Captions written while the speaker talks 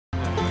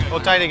We'll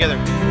tie it together.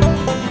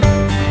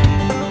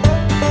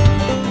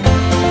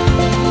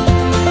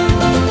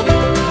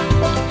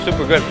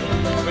 Super good.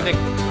 What do you think?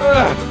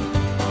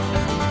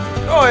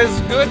 Oh, it's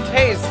good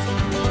taste.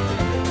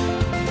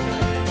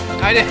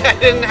 I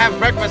didn't have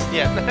breakfast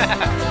yet.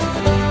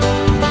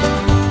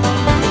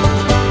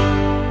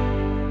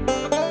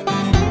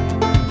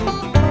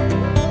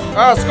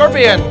 Oh,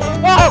 scorpion!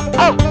 Oh,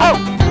 oh, oh!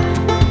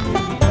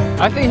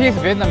 I think he's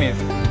Vietnamese.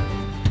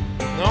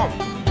 No,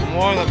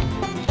 more than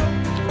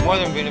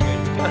Vietnamese.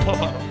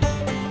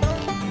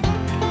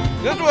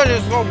 This one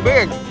is so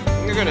big.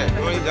 Look at it.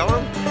 You want to eat that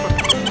one?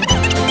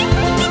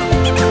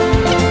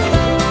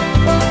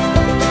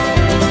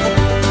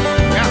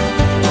 Yeah.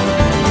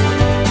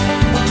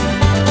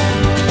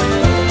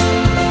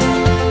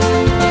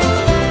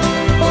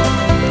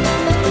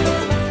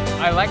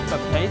 I like the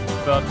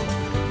taste, but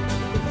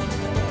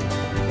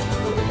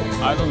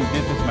I don't know,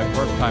 this is my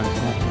first time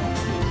smoking.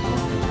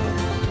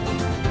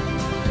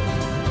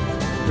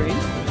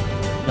 Strange?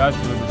 Yeah, it's a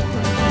little bit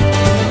strange.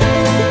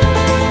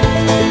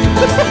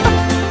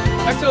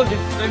 Actually,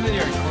 it's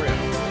familiar in Korea.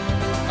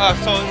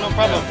 So no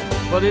problem.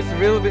 But it's a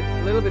little bit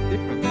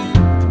different.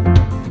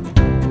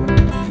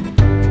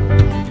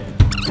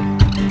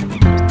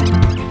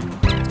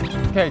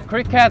 Okay,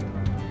 cricket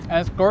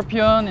and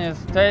scorpion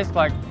tastes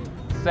like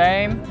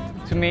same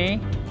to me,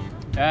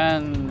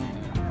 and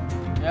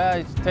yeah,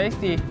 it's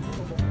tasty.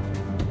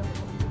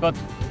 But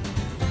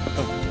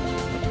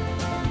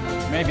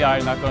maybe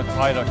I'm not gonna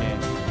try it again.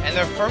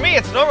 And for me,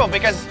 it's normal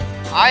because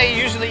I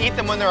usually eat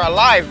them when they're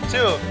alive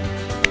too.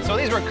 So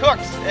these were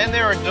cooked and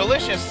they were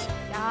delicious.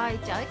 Trời,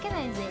 trời cái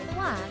này dễ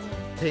quá à.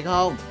 Thiệt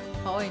không?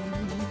 Thôi,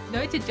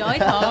 nói cho trời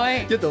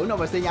thôi. Chứ tưởng đâu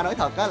mà Sê Nha nói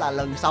thật á là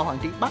lần sau Hoàng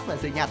Trí bắt là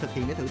Sê Nha thực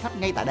hiện cái thử thách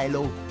ngay tại đây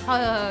luôn. Thôi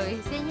ơi,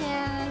 Sê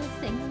Nha,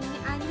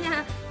 anh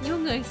nha, nhiều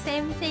người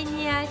xem Sê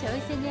Nha, trời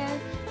ơi Sê Nha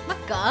mắc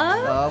cỡ.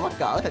 Mắc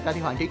cỡ, thật ra thì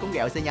Hoàng Trí cũng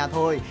ghẹo Sê Nha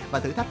thôi. Và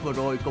thử thách vừa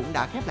rồi cũng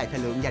đã khép lại thời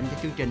lượng dành cho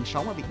chương trình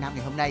Sống ở Việt Nam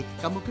ngày hôm nay.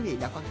 Cảm ơn quý vị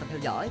đã quan tâm theo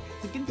dõi.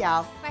 Xin kính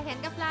chào Và hẹn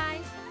gặp lại.